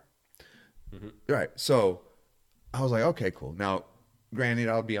a car. Mm-hmm. Right. So I was like, okay, cool. Now, granted,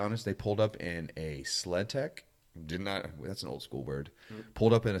 I'll be honest, they pulled up in a sled tech. That's an old school word. Mm-hmm.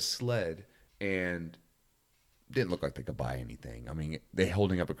 Pulled up in a sled and didn't look like they could buy anything. I mean, they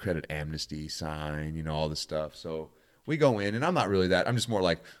holding up a credit amnesty sign, you know, all this stuff. So we go in, and I'm not really that. I'm just more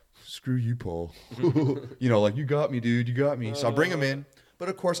like, screw you, Paul. You know, like, you got me, dude. You got me. So I bring them in. But,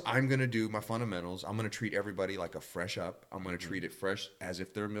 of course, I'm going to do my fundamentals. I'm going to treat everybody like a fresh up. I'm going to treat it fresh as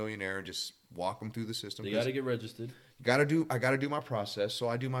if they're a millionaire and just walk them through the system. You got to get registered. I got to do my process. So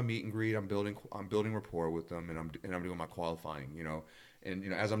I do my meet and greet. I'm building rapport with them, and I'm doing my qualifying, you know. And,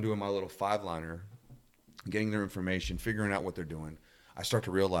 you know, as I'm doing my little 5-liner, getting their information, figuring out what they're doing, I start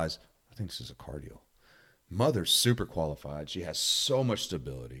to realize, I think this is a car deal. Mother's super qualified. She has so much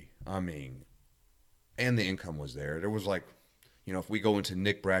stability. I mean, and the income was there. There was like, you know, if we go into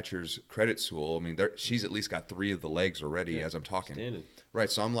Nick Bratcher's credit school, I mean, she's at least got 3 of the legs already as I'm talking. Standard.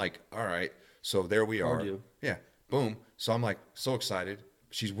 Right. So I'm like, all right. So there we are. Cardio. Yeah. Boom. So I'm like, so excited.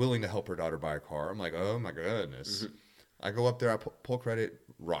 She's willing to help her daughter buy a car. I'm like, oh my goodness. Mm-hmm. I go up there, I pull credit,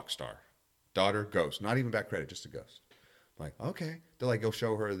 rock star. Daughter, ghost. Not even back credit, just a ghost. I'm like, okay. They're like, go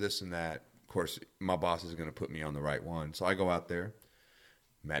show her this and that. Of course, my boss is going to put me on the right one. So I go out there.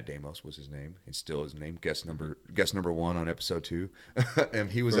 Matt Damos was his name. It's still his name. Guest number 1 on episode 2. And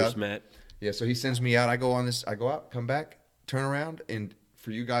he was First out. Matt. Yeah, so he sends me out. I go out, come back, turn around, and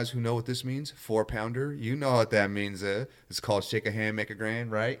for you guys who know what this means, 4-pounder, you know what that means. It's called shake a hand, make a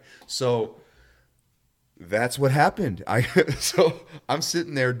grand, right? So that's what happened. So I'm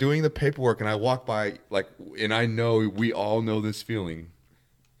sitting there doing the paperwork, and I walk by, and I know we all know this feeling.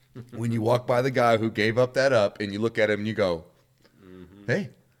 When you walk by the guy who gave up that up, and you look at him and you go, hey,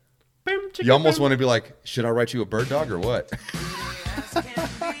 you almost want to be like, should I write you a bird dog or what?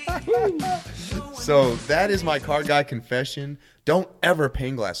 So that is my car guy confession. Don't ever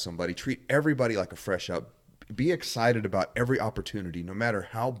pane glass somebody. Treat everybody like a fresh up. Be excited about every opportunity, no matter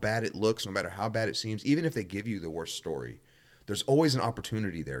how bad it looks, no matter how bad it seems, even if they give you the worst story. There's always an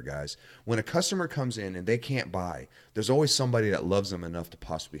opportunity there, guys. When a customer comes in and they can't buy, there's always somebody that loves them enough to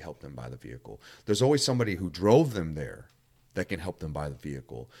possibly help them buy the vehicle. There's always somebody who drove them there that can help them buy the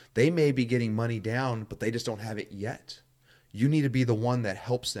vehicle. They may be getting money down, but they just don't have it yet. You need to be the one that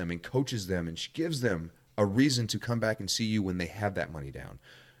helps them and coaches them and gives them a reason to come back and see you when they have that money down.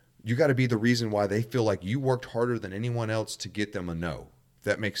 You got to be the reason why they feel like you worked harder than anyone else to get them a no. If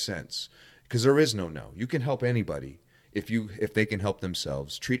that makes sense. Because there is no no. You can help anybody if they can help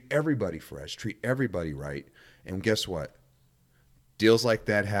themselves. Treat everybody fresh. Treat everybody right. And guess what? Deals like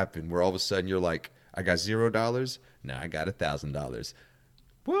that happen where all of a sudden you're like, I got $0. Now I got $1,000.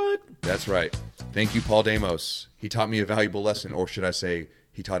 What? That's right. Thank you, Paul Damos. He taught me a valuable lesson, or should I say,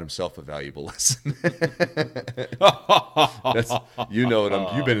 he taught himself a valuable lesson. You know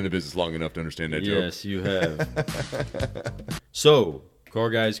it. You've been in the business long enough to understand that joke. Yes, you have. So, car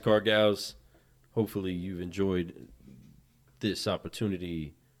guys, car gals, hopefully you've enjoyed this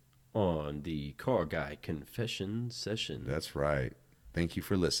opportunity on the Car Guy Confession Session. That's right. Thank you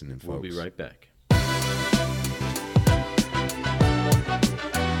for listening, folks. We'll be right back.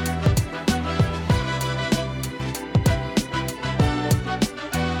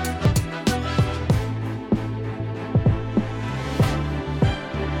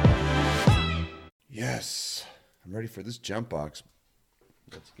 Yes. I'm ready for this jump box.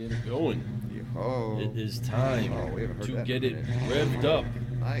 Let's get it going. Oh, It is time we haven't heard to that get in it a minute. revved up,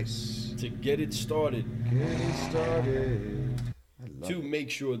 Nice. to get it started, Getting started. I love to it. make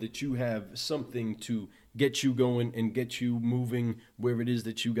sure that you have something to get you going and get you moving where it is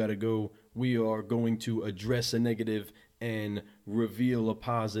that you got to go. We are going to address a negative and reveal a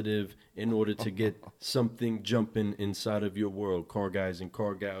positive in order to get something jumping inside of your world. Car guys and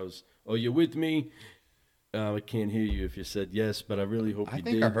car gals, are you with me? I can't hear you if you said yes, but I really hope I you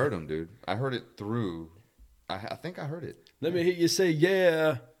think did. I heard him, dude. I heard it through. I think I heard it. Let me hear you say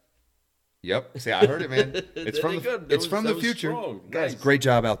yeah. Yep. See, I heard it, man. It's There from you the, go. That it's was- from that the was future. strong. Guys, Nice. great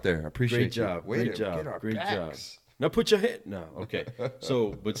job out there. I appreciate Great you. job. Way Great to job. get our Great backs. job. Now put your head. No, okay.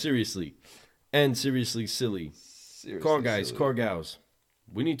 So, but seriously, and seriously silly. Seriously, Car guys, silly. car gals,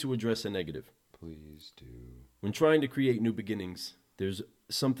 we need to address a negative. Please do. When trying to create new beginnings, there's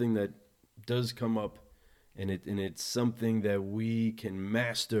something that does come up, and it's something that we can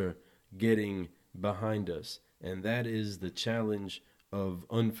master getting behind us, and that is the challenge of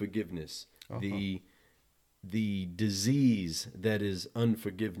unforgiveness. The disease that is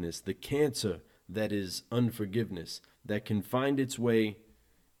unforgiveness, the cancer that is unforgiveness, that can find its way,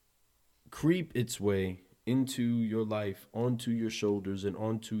 creep its way into your life, onto your shoulders, and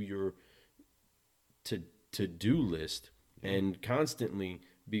onto your to-do list, and constantly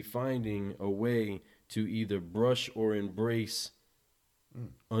be finding a way to either brush or embrace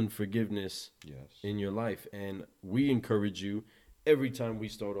unforgiveness Yes. in your life. And we encourage you every time we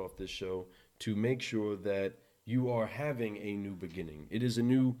start off this show to make sure that you are having a new beginning. It is a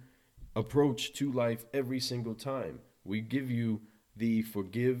new approach to life every single time. We give you the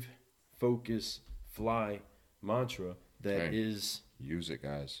forgive, focus, fly mantra that Hey. is Use it,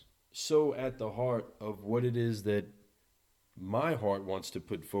 guys. so at the heart of what it is that my heart wants to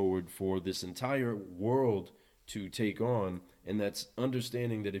put forward for this entire world to take on, and that's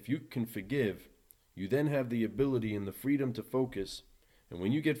understanding that if you can forgive, you then have the ability and the freedom to focus. And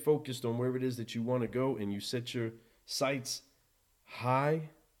when you get focused on where it is that you want to go and you set your sights high,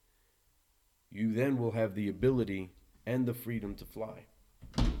 you then will have the ability and the freedom to fly.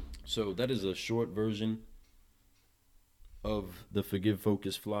 So that is a short version of the forgive,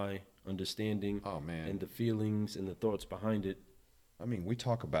 focus, fly, understanding, Oh, man. and the feelings and the thoughts behind it. I mean, we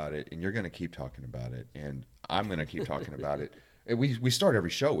talk about it, and you're going to keep talking about it, and I'm going to keep talking about it. And we start every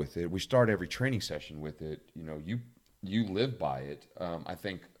show with it. We start every training session with it. You know, you live by it. I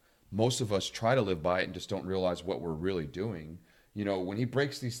think most of us try to live by it and just don't realize what we're really doing. You know, when he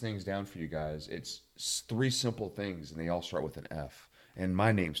breaks these things down for you guys, it's 3 simple things, and they all start with an F. And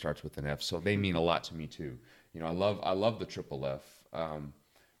my name starts with an F, so they mean a lot to me too. You know, I love the triple F.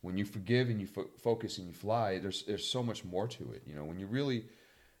 When you forgive and you focus and you fly, there's so much more to it. You know, when you really,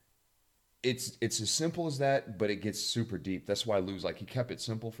 it's as simple as that, but it gets super deep. That's why Lou's like, he kept it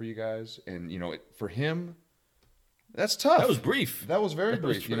simple for you guys, and you know, for him, that's tough. That was brief. That was very That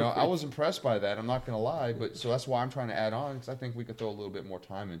was brief. You very know, I brief. was impressed by that. I'm not gonna lie, but so that's why I'm trying to add on, because I think we could throw a little bit more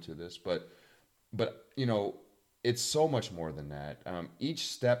time into this. But you know, it's so much more than that. Each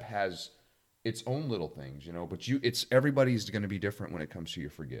step has its own little things, you know, but everybody's going to be different when it comes to your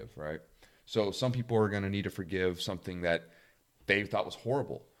forgive, right? So some people are going to need to forgive something that they thought was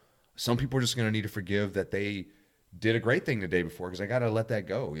horrible. Some people are just going to need to forgive that they did a great thing the day before, because I got to let that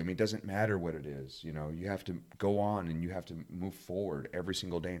go. I mean, it doesn't matter what it is, you know, you have to go on and you have to move forward every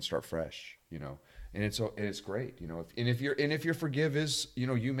single day and start fresh, you know. And it's great, you know. If your forgive is, you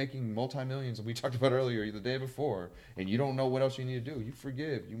know, you making multi-millions, that we talked about earlier the day before, and you don't know what else you need to do, you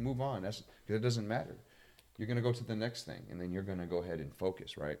forgive, you move on. Because it doesn't matter. You're going to go to the next thing, and then you're going to go ahead and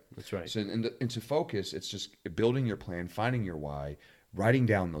focus, right? That's right. So and to focus, it's just building your plan, finding your why, writing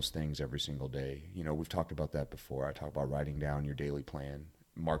down those things every single day. You know, we've talked about that before. I talk about writing down your daily plan,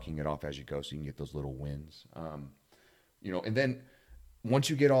 marking it off as you go, so you can get those little wins. You know, and then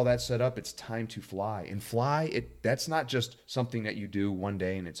once you get all that set up, it's time to fly. And fly, that's not just something that you do one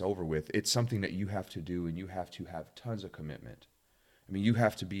day and it's over with. It's something that you have to do, and you have to have tons of commitment. I mean, you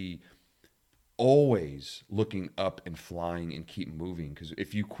have to be always looking up and flying and keep moving, because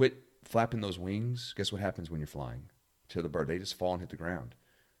if you quit flapping those wings, guess what happens when you're flying to the bird? They just fall and hit the ground.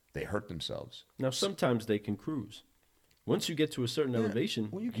 They hurt themselves. Now, sometimes they can cruise. Once you get to a certain elevation,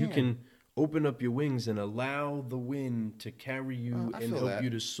 well, you you can. can open up your wings and allow the wind to carry you I and feel help that. you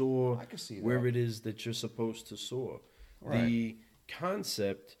to soar I can see where that. it is that you're supposed to soar. Right. The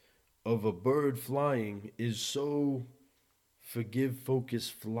concept of a bird flying is so forgive, focus,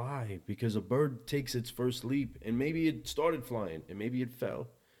 fly, because a bird takes its first leap, and maybe it started flying and maybe it fell,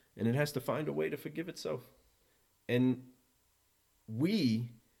 and it has to find a way to forgive itself. And we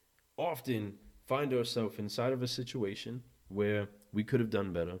often find ourselves inside of a situation where we could have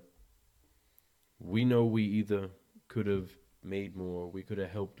done better. We know we either could have made more, we could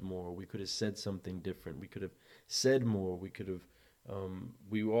have helped more, we could have said something different, we could have said more, we could have.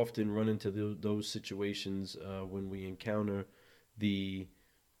 We often run into those situations when we encounter the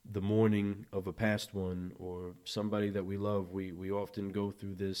mourning of a past one or somebody that we love. We often go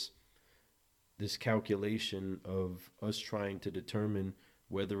through this calculation of us trying to determine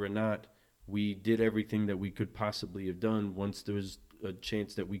whether or not we did everything that we could possibly have done once there's a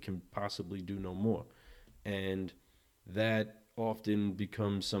chance that we can possibly do no more. And that often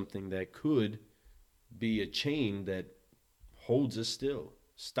becomes something that could be a chain that holds us still,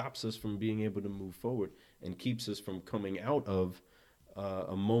 stops us from being able to move forward, and keeps us from coming out of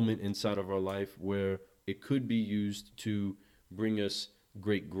a moment inside of our life where it could be used to bring us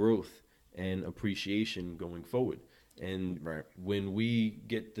great growth and appreciation going forward. And Right. when we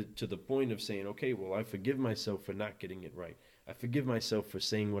get to the point of saying, okay, well, I forgive myself for not getting it right. I forgive myself for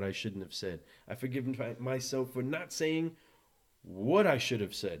saying what I shouldn't have said. I forgive myself for not saying what I should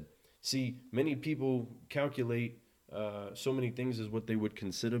have said. See, many people calculate so many things as what they would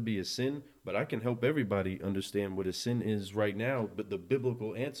consider be a sin, but I can help everybody understand what a sin is right now, but the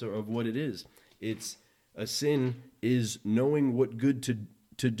biblical answer of what it is. It's a sin is knowing what good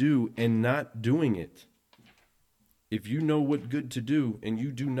to do and not doing it. If you know what good to do and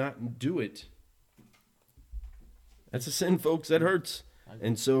you do not do it, that's a sin, folks. That hurts.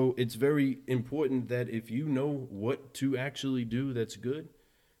 And so it's very important that if you know what to actually do that's good,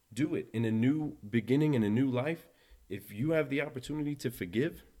 do it. In a new beginning, in a new life, if you have the opportunity to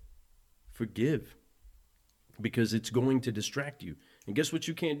forgive, forgive. Because it's going to distract you. And guess what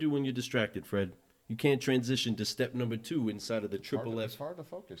you can't do when you're distracted, Fred? You can't transition to step number 2 inside of the triple F. It's hard to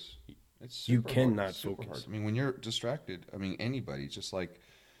focus. You cannot focus. Hard. I mean, when you're distracted, I mean, anybody, just like,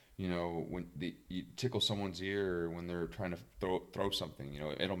 you know, when you tickle someone's ear when they're trying to throw something, you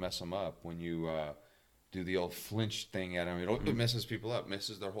know, it'll mess them up. When you do the old flinch thing at them, it messes people up,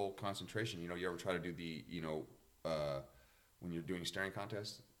 messes their whole concentration. You know, you ever try to do the, you know, when you're doing staring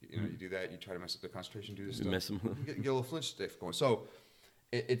contests, you know, you do that, you try to mess up the concentration, do this stuff. Mess them up. You get a little flinch stiff going. So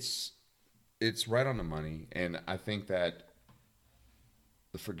it's right on the money, and I think that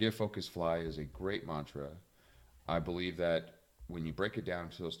the Forgive, Focus, Fly is a great mantra. I believe that when you break it down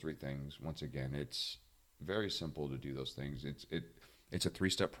to those 3 things, once again, it's very simple to do those things. It's a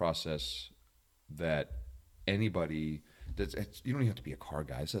 3-step process that anybody you don't even have to be a car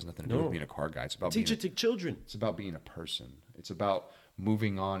guy. This has nothing to do with being a car guy. It's about teach it to children. It's about being a person. It's about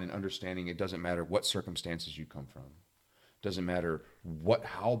moving on and understanding it doesn't matter what circumstances you come from. Doesn't matter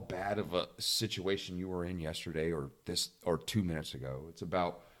how bad of a situation you were in yesterday or 2 minutes ago. It's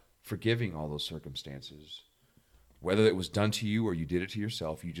about forgiving all those circumstances. Whether it was done to you or you did it to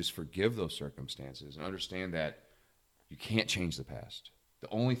yourself, you just forgive those circumstances and understand that you can't change the past. The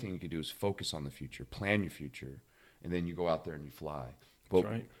only thing you can do is focus on the future, plan your future, and then you go out there and you fly. But,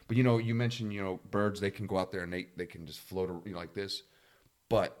 That's right. But you know, you mentioned, you know, birds, they can go out there and they can just float, you know, like this.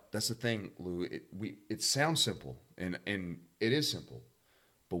 But that's the thing, Lou. It sounds simple, and it is simple.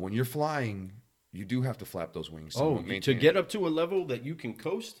 But when you're flying, you do have to flap those wings. To get up to a level that you can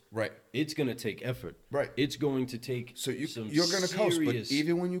coast, right? It's going to take effort. Right. It's going to take you're going to coast, but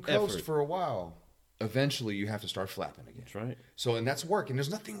even when you coast effort. for a while, eventually you have to start flapping again. That's right. So, and that's work, and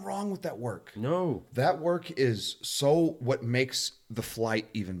there's nothing wrong with that work. No. That work is what makes the flight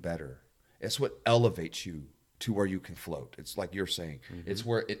even better. It's what elevates you to where you can float. It's like you're saying. Mm-hmm. It's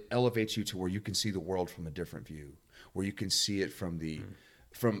where it elevates you to where you can see the world from a different view, where you can see it from the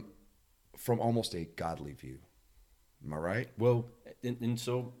from almost a godly view. Am I right? Well, and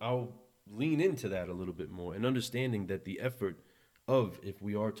so I'll lean into that a little bit more, and understanding that the effort of, if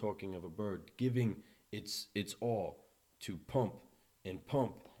we are talking of a bird, giving its all to pump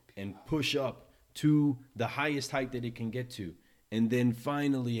and push up to the highest height that it can get to, and then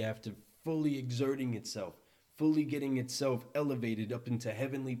finally, after fully exerting itself, fully getting itself elevated up into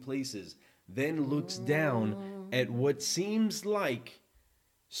heavenly places, then looks down at what seems like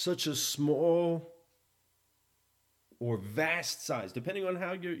such a small or vast size, depending on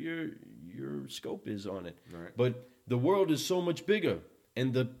how your scope is on it. Right. But the world is so much bigger,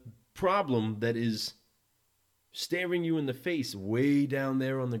 and the problem that is staring you in the face way down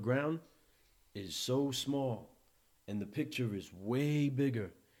there on the ground is so small, and the picture is way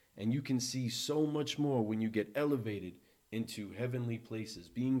bigger. And you can see so much more when you get elevated into heavenly places,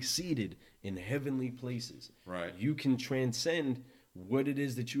 being seated in heavenly places. Right. You can transcend what it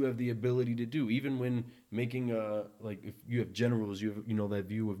is that you have the ability to do. Even when making like if you have generals, you know that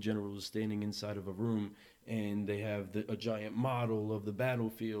view of generals standing inside of a room and they have a giant model of the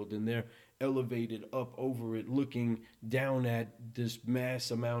battlefield, and they're elevated up over it, looking down at this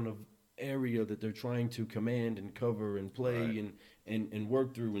mass amount of area that they're trying to command and cover and play and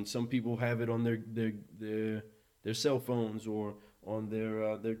work through. And some people have it on their cell phones or on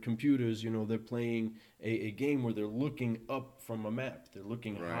their computers. They're playing a game where they're looking up from a map. They're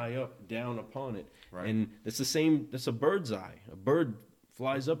looking high up, down upon it. Right. And it's the same. That's a bird's eye. A bird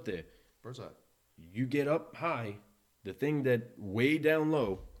flies up there. Bird's eye. You get up high. The thing that way down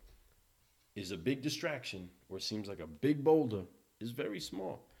low is a big distraction, or seems like a big boulder, is very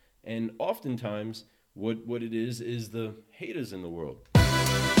small. And oftentimes, what it is the haters in the world.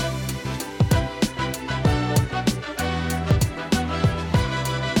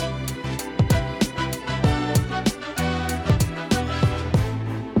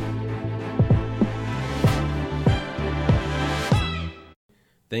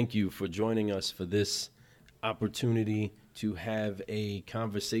 Thank you for joining us for this opportunity to have a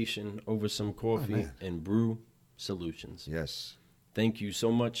conversation over some coffee and brew solutions. Yes. Thank you so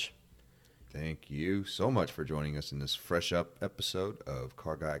much. Thank you so much for joining us in this fresh up episode of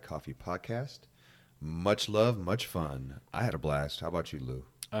Car Guy Coffee Podcast. Much love, much fun. I had a blast. How about you, Lou?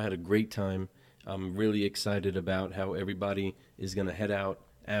 I had a great time. I'm really excited about how everybody is going to head out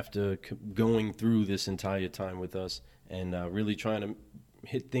after going through this entire time with us and really trying to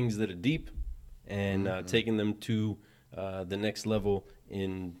hit things that are deep and taking them to the next level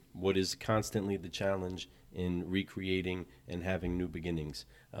in what is constantly the challenge in recreating and having new beginnings.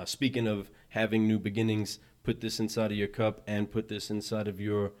 Speaking of having new beginnings, put this inside of your cup and put this inside of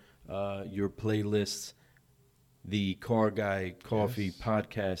your playlists. The Car Guy Coffee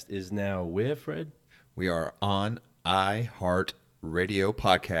Podcast is now where, Fred? We are on iHeart Radio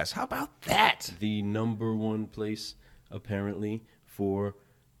Podcast. How about that? The number one place, apparently, for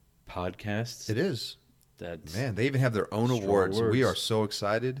podcasts. It is. Man, they even have their own awards. We are so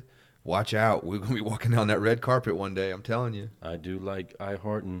excited. Watch out. We're going to be walking down that red carpet one day, I'm telling you. I do like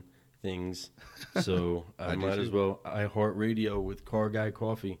iHearting things, so I might as well iHeart Radio with Car Guy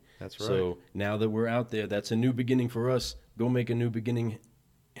Coffee. That's right. So now that we're out there, that's a new beginning for us. Go make a new beginning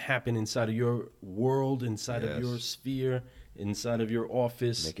happen inside of your world, inside of your sphere, inside of your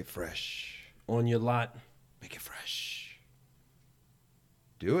office. Make it fresh. On your lot. Make it fresh.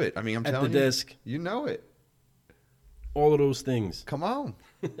 Do it. I mean, I'm telling you. At the desk. You know it. All of those things. Come on.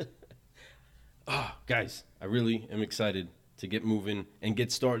 Guys, I really am excited to get moving and get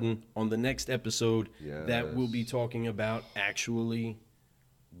starting on the next episode that we'll be talking about actually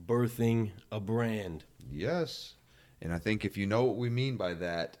birthing a brand. Yes. And I think if you know what we mean by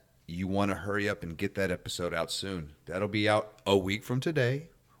that, you want to hurry up and get that episode out soon. That'll be out a week from today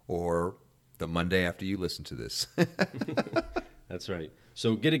or the Monday after you listen to this. That's right.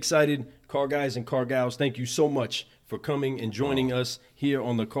 So get excited, car guys and car gals. Thank you so much for coming and joining us here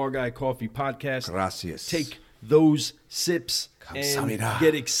on the Car Guy Coffee Podcast. Gracias. Take those sips and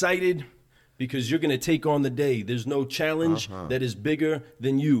get excited because you're going to take on the day. There's no challenge that is bigger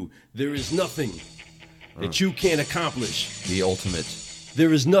than you. There is nothing that you can't accomplish. The ultimate.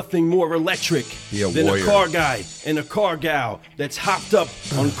 There is nothing more electric than a car guy and a car gal that's hopped up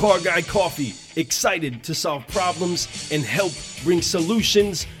on Car Guy Coffee, excited to solve problems and help bring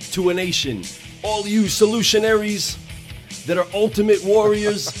solutions to a nation. All you solutionaries that are ultimate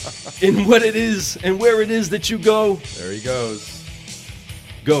warriors in what it is and where it is that you go. There he goes.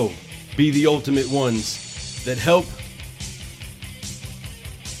 Go. Be the ultimate ones that help,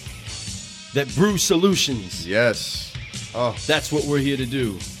 that brew solutions. Yes. Oh, that's what we're here to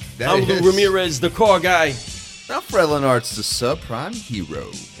do. I'm Lou Ramirez, the car guy. I'm Fred Lenartz, the subprime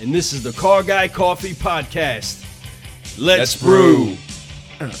hero. And this is the Car Guy Coffee Podcast. Let's brew.